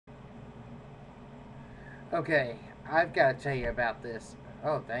Okay, I've got to tell you about this.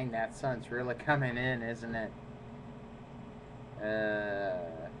 Oh, dang, that sun's really coming in, isn't it?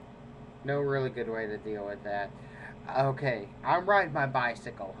 No really good way to deal with that. Okay, I'm riding my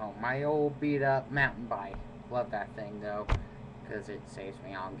bicycle home. My old beat up mountain bike. Love that thing though, because it saves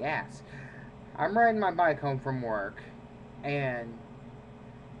me on gas. I'm riding my bike home from work, and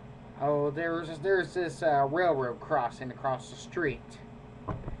there's this railroad crossing across the street,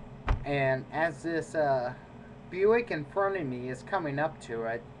 and as this Buick in front of me is coming up to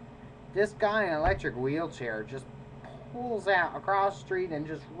it, this guy in an electric wheelchair just pulls out across the street and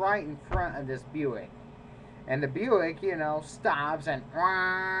just right in front of this Buick. And the Buick, stops and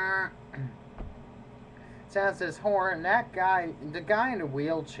sounds this horn. And the guy in the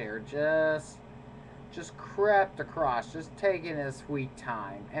wheelchair, just crept across, just taking his sweet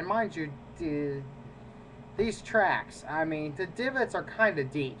time. And mind you, these tracks, I mean, the divots are kind of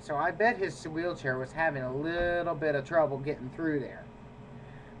deep, so I bet his wheelchair was having a little bit of trouble getting through there.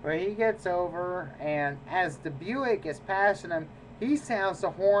 But he gets over, and as the Buick is passing him, he sounds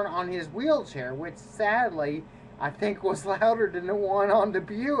the horn on his wheelchair, which sadly I think was louder than the one on the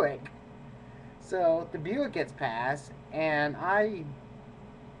Buick. So the Buick gets past, and I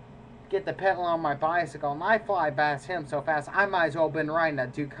get the pedal on my bicycle, and I fly past him so fast I might as well have been riding a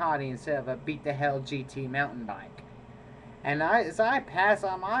Ducati instead of a beat the hell GT mountain bike. And as I pass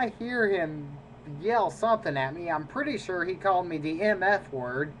him, I hear him yell something at me. I'm pretty sure he called me the MF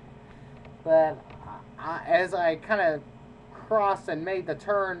word, but as I kind of crossed and made the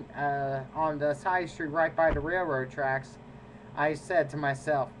turn on the side street right by the railroad tracks, I said to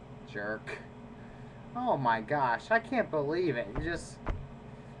myself, jerk. Oh my gosh, I can't believe it.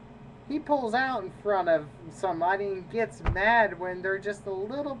 He pulls out in front of somebody and gets mad when they're just a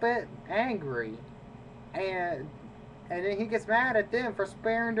little bit angry. And then he gets mad at them for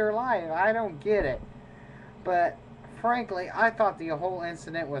sparing their life. I don't get it. But frankly, I thought the whole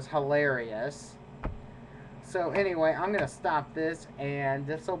incident was hilarious. So anyway, I'm going to stop this, and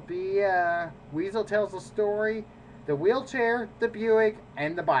this will be Weasel Tells the Story, the wheelchair, the Buick,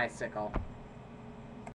 and the bicycle.